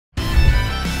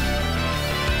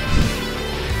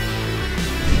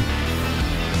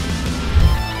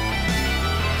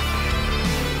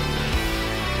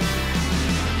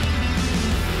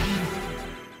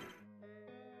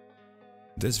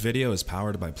This video is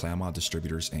powered by Planmod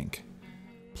Distributors Inc.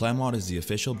 Planmod is the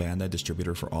official Bandai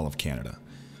distributor for all of Canada.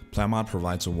 Planmod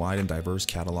provides a wide and diverse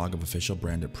catalog of official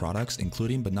branded products,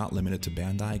 including but not limited to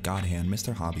Bandai, God Hand,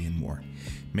 Mr. Hobby, and more.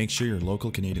 Make sure your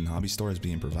local Canadian hobby store is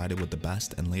being provided with the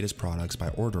best and latest products by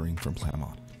ordering from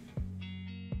Planmod.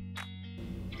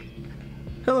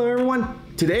 Hello everyone!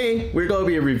 Today we're going to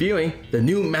be reviewing the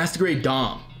new Master Grade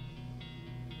Dom.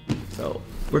 So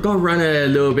we're going to run a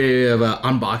little bit of an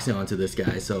unboxing onto this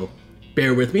guy, so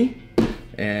bear with me.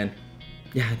 And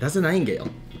yeah, that's a Nightingale.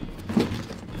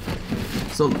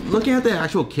 So looking at the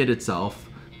actual kit itself,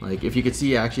 like if you could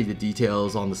see actually the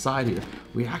details on the side here,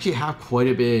 we actually have quite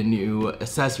a bit of new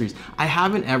accessories. I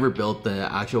haven't ever built the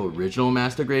actual original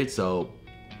Master Grade, so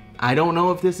I don't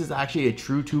know if this is actually a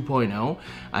true 2.0.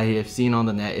 I have seen on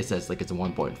the net it says like it's a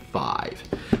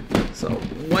 1.5. So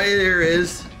what there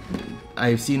is,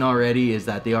 I've seen already is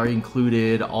that they are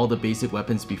included all the basic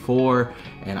weapons before,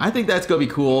 and I think that's gonna be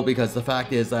cool because the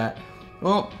fact is that,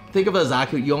 well, think of a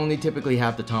Zaku, you only typically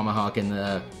have the tomahawk and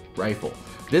the rifle.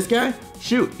 This guy,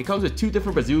 shoot, it comes with two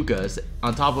different bazookas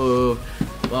on top of,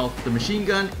 well, the machine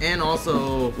gun and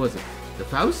also, what is it, the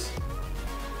Faust?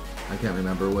 I can't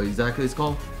remember what exactly it's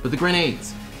called, but the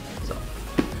grenades. So,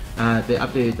 they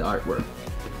updated the artwork.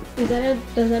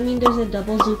 Does that mean there's a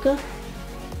double Zuka?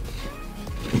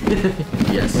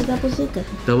 Yes. A double Zuka.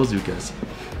 Double Zukas.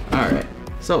 Alright,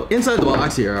 so inside the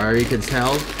box here, you can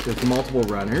tell there's multiple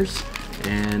runners,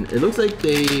 and it looks like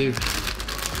they've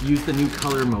used the new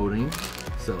color moding.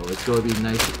 So it's going to be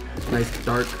nice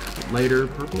dark, lighter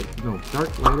purple. No,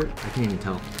 dark, lighter. I can't even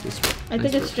tell. I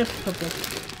think it's just purple.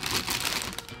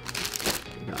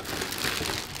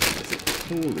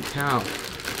 Holy cow.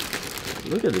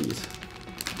 Look at these.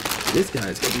 This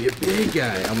guy's gonna be a big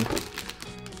guy.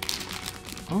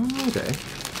 Oh, okay.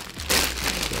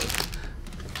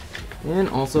 And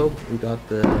also, we got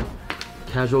the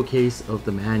casual case of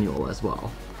the manual as well.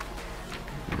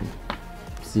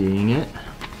 Seeing it,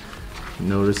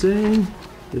 noticing,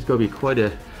 there's gonna be quite a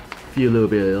few little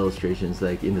bit of illustrations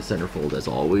like in the centerfold as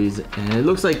always. And it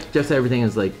looks like just everything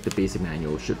is like the basic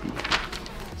manual should be.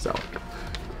 So,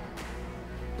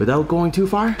 without going too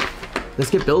far,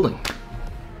 let's get building.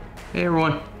 Hey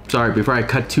everyone, sorry, before I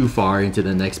cut too far into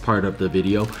the next part of the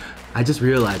video, I just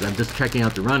realized I'm just checking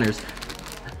out the runners.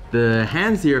 The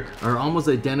hands here are almost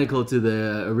identical to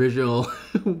the original,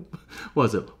 what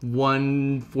was it,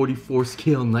 144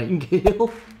 scale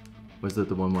Nightingale? Was it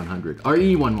the 1/100?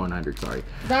 RE1/100, sorry.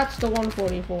 That's the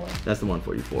 144. That's the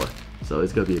 144. So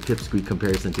it's gonna be a pipsqueak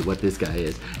comparison to what this guy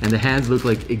is. And the hands look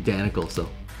like identical, so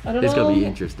it's gonna be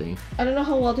interesting. I don't know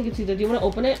how well to get to do. Do you want to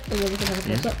open it and then we can have a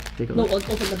close up? Take a look. No, let's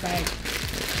open the bag.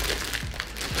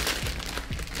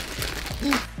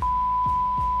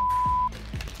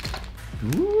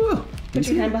 Ooh! Put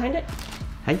your hand behind it.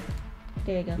 Hey.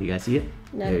 There you go. You guys see it?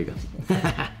 No. There you go.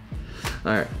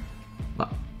 Alright.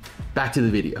 Well, back to the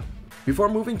video. Before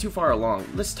moving too far along,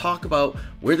 let's talk about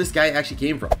where this guy actually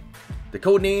came from. The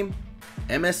code name,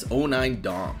 MS-09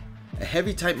 Dom. A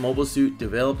heavy type mobile suit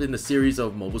developed in the series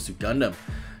of Mobile Suit Gundam.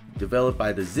 Developed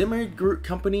by the Zimmer Group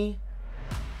company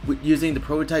using the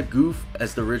prototype Goof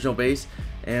as the original base,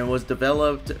 and was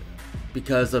developed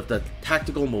because of the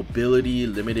tactical mobility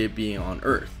limited being on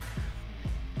Earth.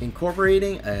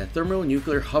 Incorporating a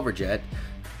thermonuclear hoverjet,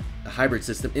 a hybrid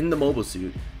system in the mobile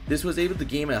suit, this was able to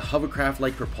gain a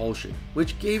hovercraft-like propulsion,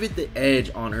 which gave it the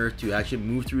edge on Earth to actually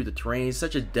move through the terrain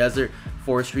such as desert,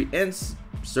 forestry, and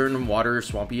certain water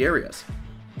swampy areas.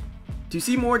 To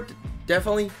see more,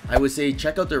 definitely, I would say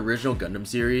check out the original Gundam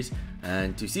series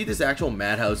and to see this actual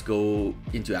madhouse go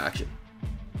into action.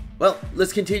 Well,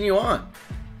 let's continue on.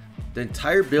 The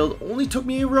entire build only took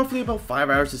me roughly about 5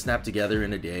 hours to snap together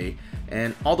in a day,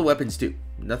 and all the weapons too.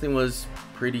 Nothing was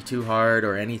pretty too hard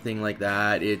or anything like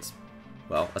that. It's,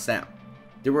 well, a snap.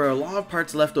 There were a lot of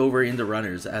parts left over in the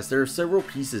runners as there are several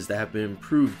pieces that have been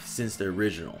improved since the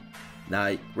original.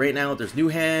 Now, right now there's new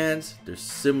hands, they're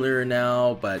similar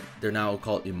now, but they're now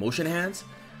called emotion hands.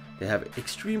 They have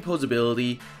extreme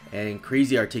posability and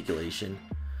crazy articulation.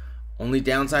 Only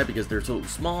downside, because they're so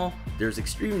small, there's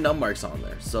extreme nub marks on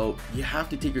there. So you have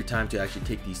to take your time to actually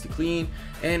take these to clean,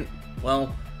 and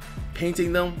well,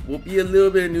 painting them will be a little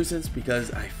bit of a nuisance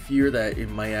because I fear that it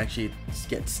might actually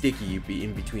get sticky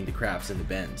in between the crafts and the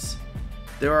bends.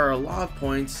 There are a lot of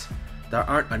points that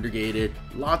aren't undergated,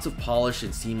 lots of polish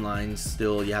and seam lines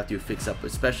still you have to fix up,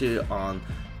 especially on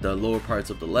the lower parts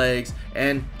of the legs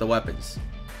and the weapons.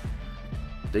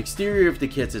 The exterior of the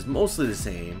kits is mostly the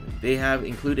same. They have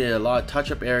included a lot of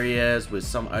touch-up areas with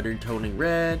some undertoning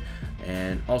red,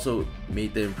 and also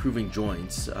made the improving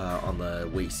joints on the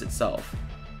waist itself.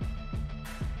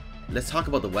 let's talk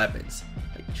about the weapons.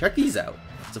 Like, check these out.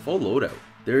 It's a full loadout.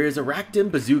 There is a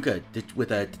Rakdim bazooka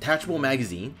with a detachable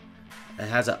magazine. It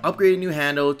has an upgraded new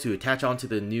handle to attach onto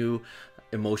the new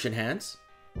emotion hands.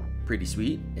 Pretty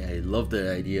sweet. Yeah, I love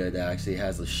the idea that actually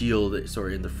has a shield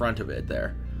sort of in the front of it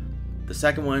there. The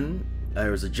second one,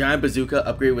 there was a giant bazooka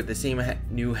upgrade with the same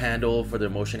new handle for the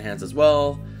emotion hands as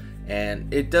well.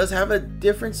 And it does have a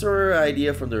different sort of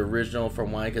idea from the original.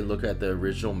 From what I could look at the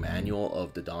original manual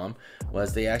of the Dom,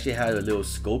 was they actually had a little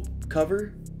scope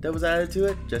cover that was added to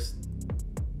it. Just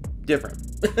different.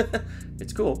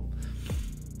 It's cool.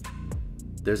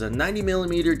 There's a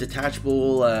 90mm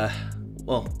detachable,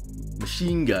 well,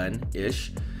 machine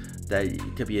gun-ish that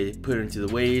could be put into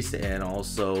the waist, and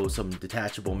also some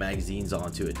detachable magazines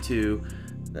onto it too.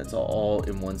 That's all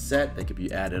in one set that could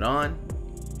be added on.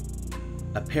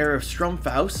 A pair of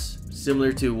Stromfausts,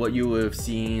 similar to what you would have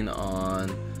seen on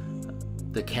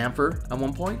the Camphor at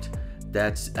one point.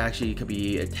 That's actually could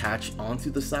be attached onto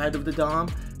the side of the Dom,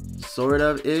 sort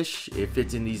of ish. It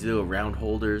fits in these little round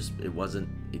holders. It wasn't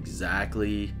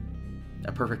exactly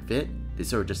a perfect fit. They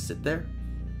sort of just sit there.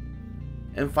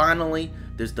 And finally,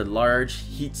 there's the large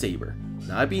heat saber.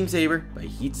 Not a beam saber, but a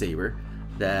heat saber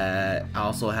that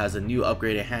also has a new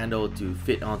upgraded handle to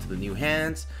fit onto the new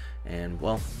hands, and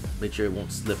well, make sure it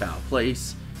won't slip out of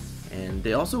place. And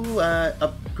they also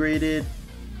upgraded,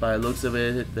 by the looks of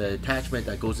it, the attachment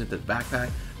that goes into the backpack,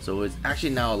 so it's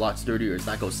actually now a lot sturdier. It's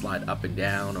not going to slide up and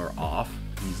down or off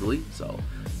easily. So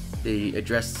they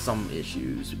addressed some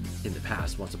issues in the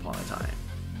past once upon a time.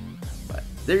 But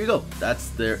there you go.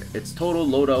 That's its total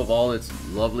loadout of all its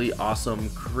lovely, awesome,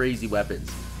 crazy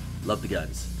weapons. Love the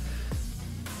guns.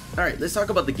 Alright, let's talk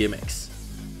about the gimmicks.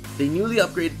 They newly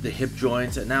upgraded the hip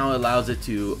joints, and now allows it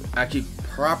to actually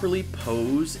properly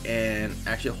pose and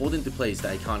actually hold into place the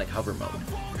iconic hover mode.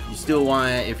 You still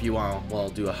want, if you want, well,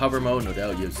 do a hover mode, no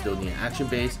doubt you still need an action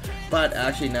base, but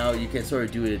actually now you can sort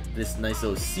of do it this nice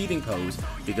little seating pose,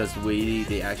 because the way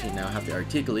they actually now have the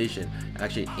articulation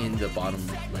actually in the bottom,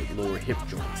 like lower hip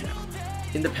joints now.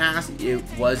 In the past, it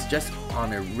was just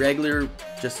on a regular,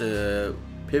 just a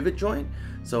pivot joint.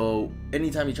 So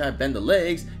anytime you try to bend the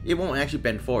legs, it won't actually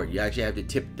bend forward. You actually have to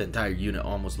tip the entire unit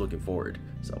almost looking forward.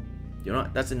 So, you know,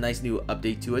 that's a nice new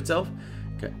update to itself.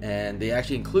 Okay. And they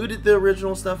actually included the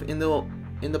original stuff in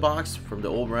the box from the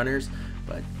old runners,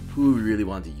 but who really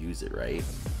wanted to use it, right?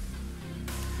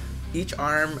 Each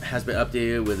arm has been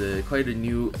updated with quite a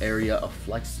new area of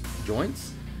flex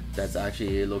joints that's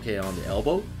actually located on the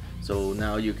elbow. So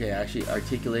now you can actually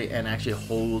articulate and actually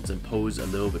hold and pose a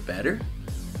little bit better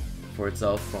for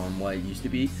itself from what it used to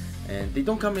be, and they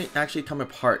don't actually come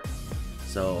apart.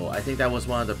 So I think that was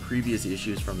one of the previous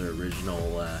issues from the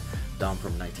original Dom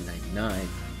from 1999,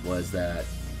 was that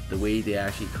the way they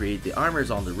actually create the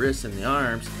armors on the wrists and the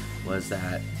arms was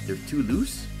that they're too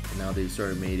loose, and now they've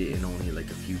sort of made it in only like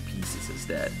a few pieces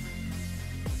instead.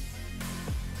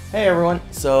 Hey everyone,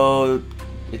 so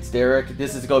it's Derek.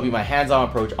 This is going to be my hands-on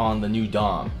approach on the new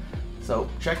Dom. So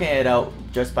checking it out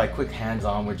just by quick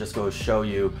hands-on, we're just going to show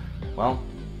you, well,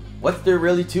 what's there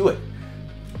really to it.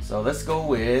 So let's go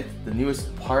with the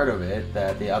newest part of it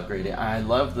that they upgraded. I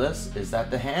love this, is that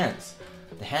the hands.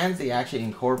 The hands they actually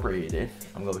incorporated,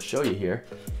 I'm going to show you here,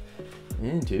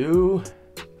 into,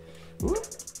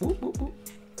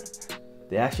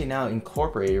 they actually now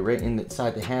incorporated right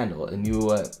inside the handle a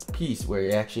new piece where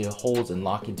it actually holds and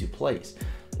locks into place.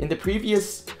 In the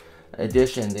previous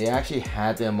edition, they actually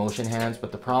had the emotion hands,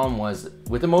 but the problem was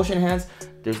with emotion hands,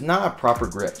 there's not a proper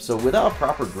grip. So without a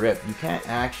proper grip, you can't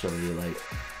actually like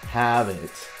have it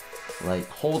like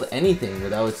hold anything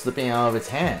without it slipping out of its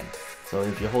hand. So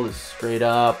if you hold it straight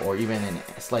up or even in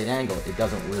a slight angle, it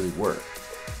doesn't really work.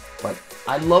 But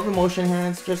I love emotion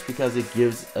hands just because it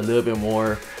gives a little bit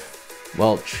more,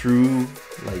 well, true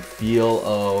like feel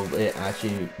of it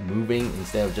actually moving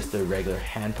instead of just the regular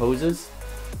hand poses.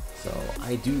 So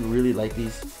I do really like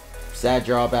these. Sad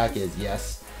drawback is,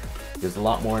 yes, there's a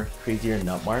lot more crazier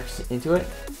nut marks into it.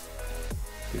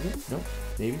 Is it? No,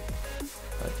 maybe.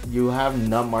 But you have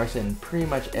nut marks in pretty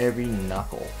much every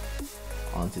knuckle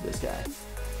onto this guy.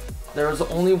 There was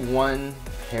only one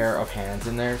pair of hands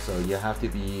in there, so you have to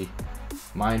be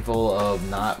mindful of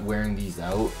not wearing these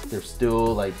out. They're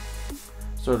still like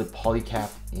sort of polycapped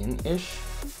in-ish.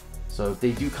 So if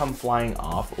they do come flying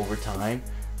off over time,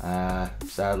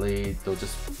 sadly they'll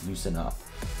just loosen up.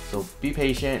 So be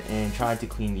patient and try to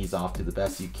clean these off to the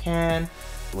best you can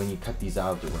when you cut these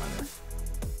out of the runner.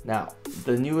 Now,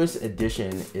 the newest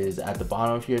addition is at the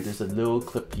bottom of here, there's a little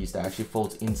clip piece that actually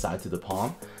folds inside to the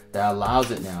palm that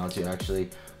allows it now to actually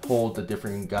hold the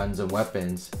different guns and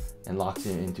weapons and locks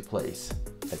it into place.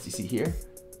 As you see here,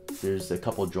 There's a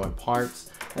couple joint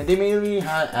parts, and they mainly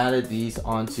had added these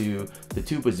onto the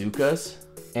two bazookas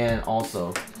and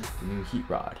also the new heat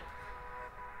rod.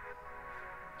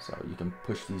 So you can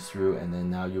push these through, and then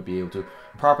now you'll be able to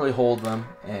properly hold them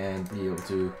and be able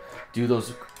to do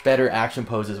those better action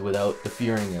poses without the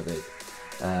fearing of it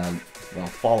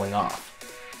falling off.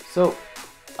 So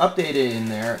updated in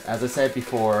there, as I said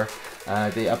before,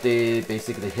 they updated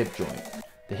basically the hip joint.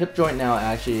 The hip joint now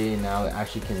actually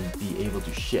can be able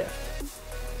to shift.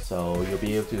 So you'll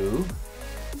be able to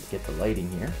get the lighting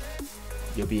here.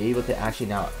 You'll be able to actually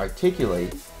now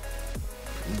articulate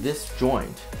this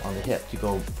joint on the hip to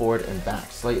go forward and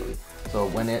back slightly. So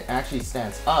when it actually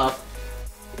stands up,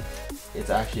 it's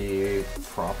actually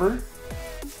proper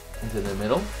into the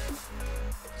middle,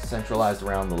 centralized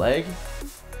around the leg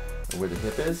where the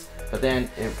hip is. But then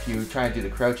if you try to do the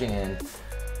crouching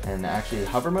and actually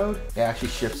hover mode, it actually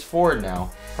shifts forward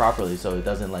now properly, so it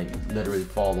doesn't like literally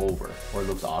fall over or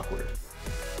looks awkward.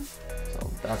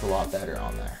 So that's a lot better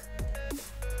on there.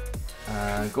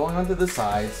 Going on to the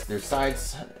sides, there's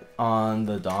sides on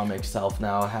the Dom itself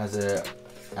now has a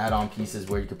add-on pieces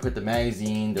where you can put the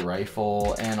magazine, the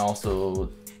rifle, and also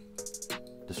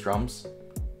the strums,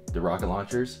 the rocket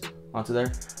launchers onto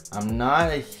there. I'm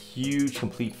not a huge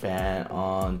complete fan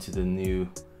onto the new,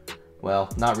 well,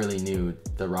 not really new,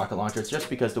 the rocket launchers, just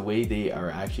because the way they are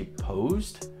actually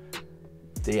posed,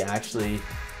 they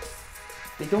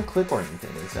don't clip or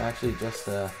anything. It's actually just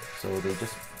so they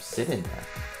just sit in there.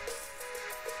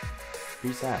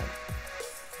 Pretty sad.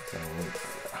 So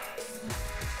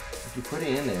if you put it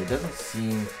in there, it doesn't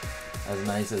seem as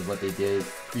nice as what they did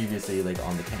previously, like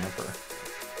on the camper.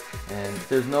 And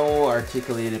there's no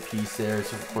articulated piece there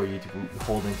for you to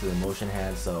hold into the motion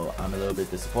hand, so I'm a little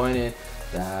bit disappointed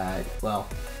that, well,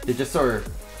 they just sort of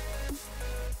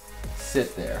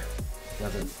sit there. It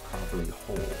doesn't properly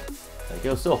hold. Like,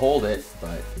 it'll still hold it,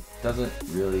 but it doesn't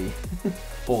really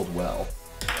hold well.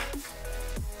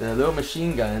 The little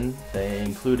machine gun they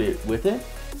included with it,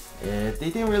 they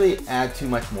didn't really add too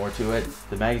much more to it.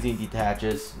 The magazine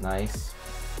detaches, nice.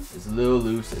 It's a little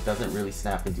loose, it doesn't really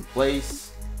snap into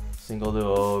place. Single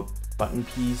little button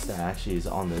piece that actually is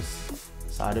on this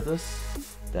side of this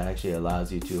that actually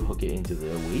allows you to hook it into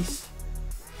the waist.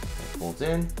 It folds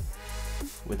in.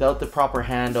 Without the proper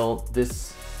handle,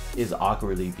 this is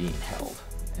awkwardly being held.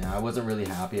 And I wasn't really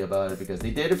happy about it because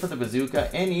they did it for the bazooka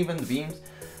and even the beams,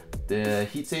 the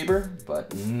heat saber,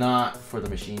 but not for the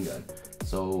machine gun.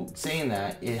 So saying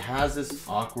that, it has this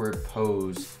awkward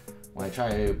pose when I try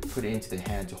to put it into the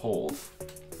hand to hold.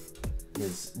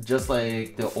 It's just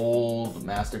like the old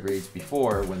master grades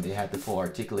before when they had the full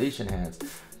articulation hands.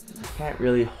 You can't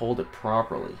really hold it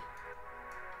properly,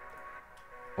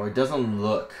 or it doesn't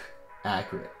look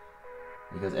accurate,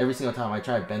 because every single time I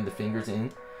try to bend the fingers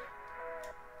in,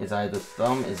 it's either the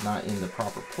thumb is not in the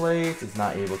proper place, it's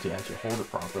not able to actually hold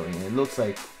it properly, and it looks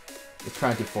like it's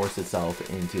trying to force itself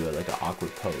into like an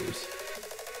awkward pose.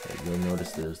 Like, you'll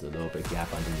notice there's a little bit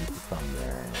gap underneath the thumb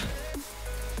there, and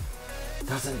it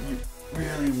doesn't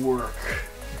really work.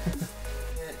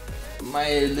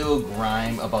 My little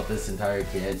grime about this entire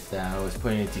kit that I was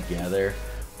putting it together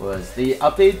was they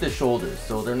updated the shoulders,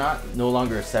 so they're no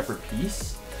longer a separate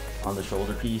piece on the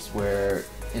shoulder piece, where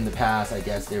in the past I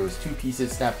guess there was two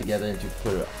pieces snapped together and to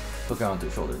hook it onto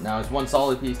the shoulder. Now it's one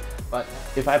solid piece, but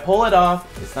if I pull it off,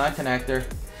 it's not a connector,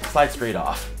 it slides straight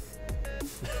off.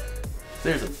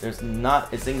 Seriously, there's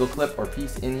not a single clip or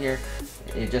piece in here,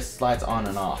 it just slides on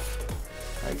and off.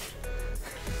 Like,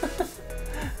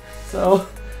 so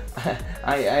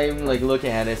I'm like looking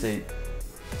at it, say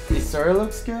it sort of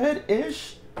looks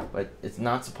good-ish, but it's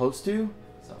not supposed to.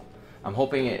 So I'm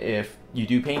hoping if you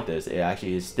do paint this, it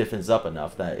actually stiffens up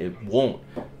enough that it won't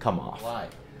come off.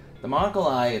 The monocle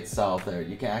eye itself there,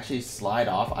 you can actually slide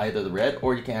off either the red,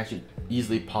 or you can actually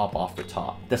easily pop off the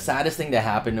top. The saddest thing that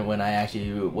happened when I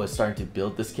actually was starting to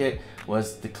build this kit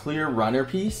was the clear runner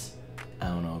piece. I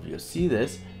don't know if you'll see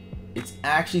this. It's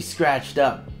actually scratched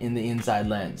up in the inside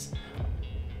lens.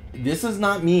 This is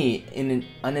not me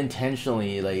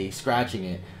unintentionally like scratching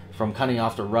it from cutting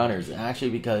off the runners.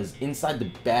 Actually, because inside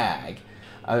the bag,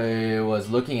 I was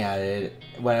looking at it,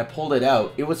 when I pulled it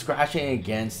out, it was scratching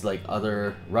against like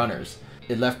other runners.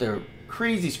 It left their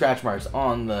crazy scratch marks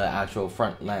on the actual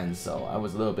front lens, so I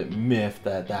was a little bit miffed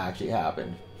that that actually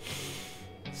happened.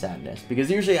 Sadness, because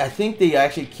usually I think they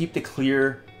actually keep the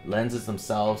clear lenses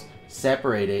themselves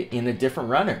separated in a different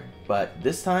runner, but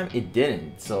this time it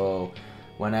didn't. So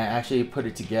when I actually put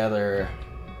it together,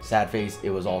 sad face, it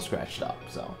was all scratched up.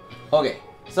 So okay,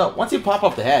 so once you pop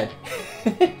off the head,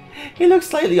 it looks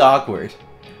slightly awkward.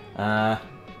 The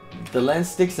lens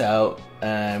sticks out,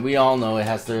 and we all know it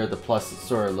has the plus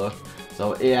sort of look.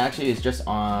 So it actually is just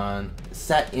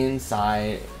set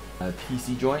inside a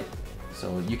PC joint.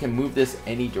 So you can move this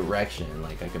any direction.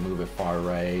 Like I can move it far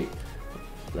right,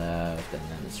 left, and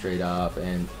then straight up,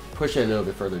 and push it a little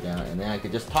bit further down, and then I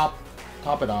could just top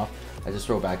it off. I just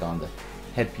throw it back on the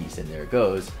headpiece, and there it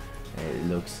goes. And it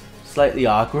looks slightly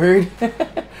awkward.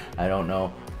 I don't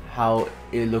know how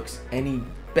it looks any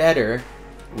better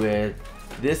with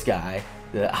this guy,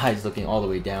 the eyes looking all the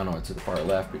way down or to the far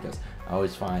left, because I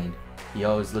always find he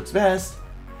always looks best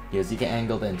because you can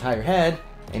angle the entire head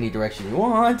any direction you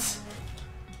want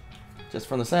just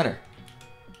from the center.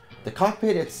 The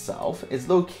cockpit itself is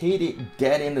located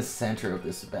dead in the center of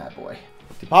this bad boy.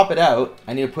 To pop it out,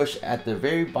 I need to push at the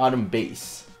very bottom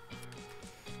base,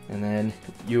 and then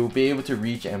you'll be able to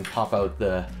reach and pop out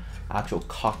the actual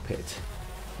cockpit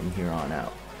from here on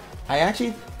out. I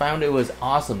actually found it was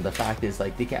awesome. The fact is,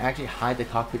 like, they can actually hide the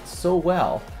cockpit so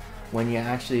well when you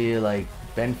actually like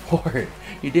bend forward.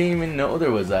 You didn't even know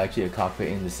there was actually a cockpit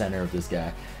in the center of this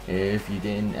guy if you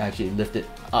didn't actually lift it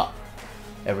up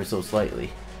ever so slightly.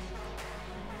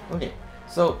 Okay,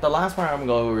 so the last part I'm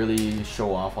going to really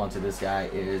show off onto this guy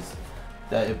is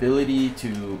the ability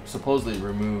to supposedly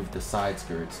remove the side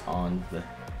skirts on the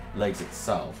legs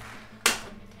itself.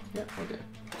 Yeah, okay.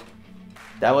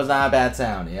 That was not a bad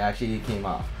sound. It actually came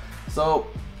off. So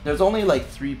there's only like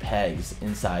 3 pegs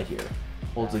inside here.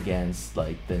 Holds against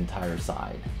like the entire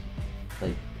side.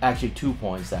 Like actually 2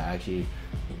 points that actually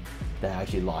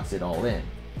locks it all in.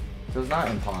 So it's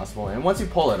not impossible. And once you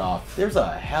pull it off, there's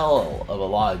a hell of a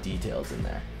lot of details in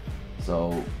there.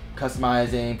 So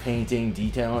customizing, painting,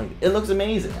 detailing, it looks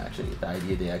amazing actually. The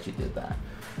idea they actually did that.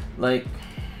 Like,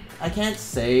 I can't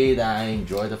say that I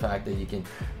enjoy the fact that you can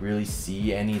really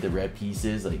see any of the red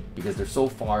pieces, like, because they're so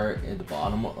far at the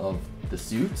bottom of the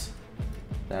suit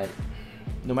that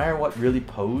no matter what really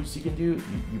pose you can do,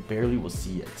 you barely will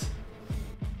see it.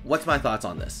 What's my thoughts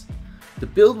on this? The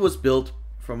build was built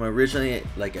from originally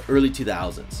like early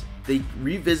 2000s. They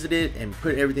revisited and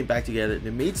put everything back together. They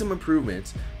made some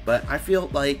improvements, but I feel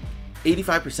like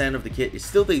 85% of the kit is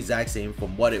still the exact same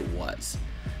from what it was.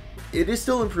 It is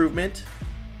still improvement,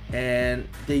 and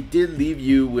they did leave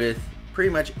you with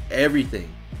pretty much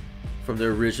everything from the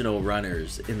original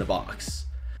runners in the box.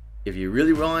 If you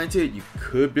really wanted to, you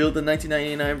could build the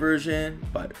 1999 version,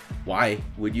 but why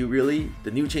would you really?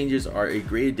 The new changes are a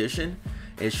great addition.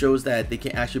 It shows that they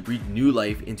can actually breathe new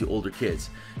life into older kids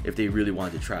if they really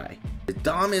want to try. The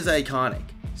Dom is iconic,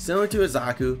 similar to a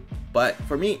Zaku, but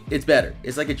for me, it's better.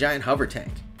 It's like a giant hover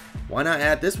tank. Why not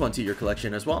add this one to your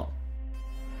collection as well?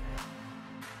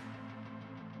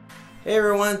 Hey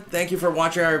everyone, thank you for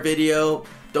watching our video.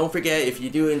 Don't forget, if you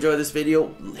do enjoy this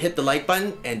video, hit the like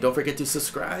button and don't forget to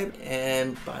subscribe,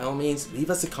 and by all means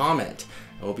leave us a comment.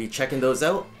 We'll be checking those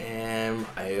out, and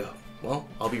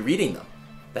I'll be reading them.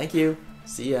 Thank you.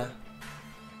 See ya.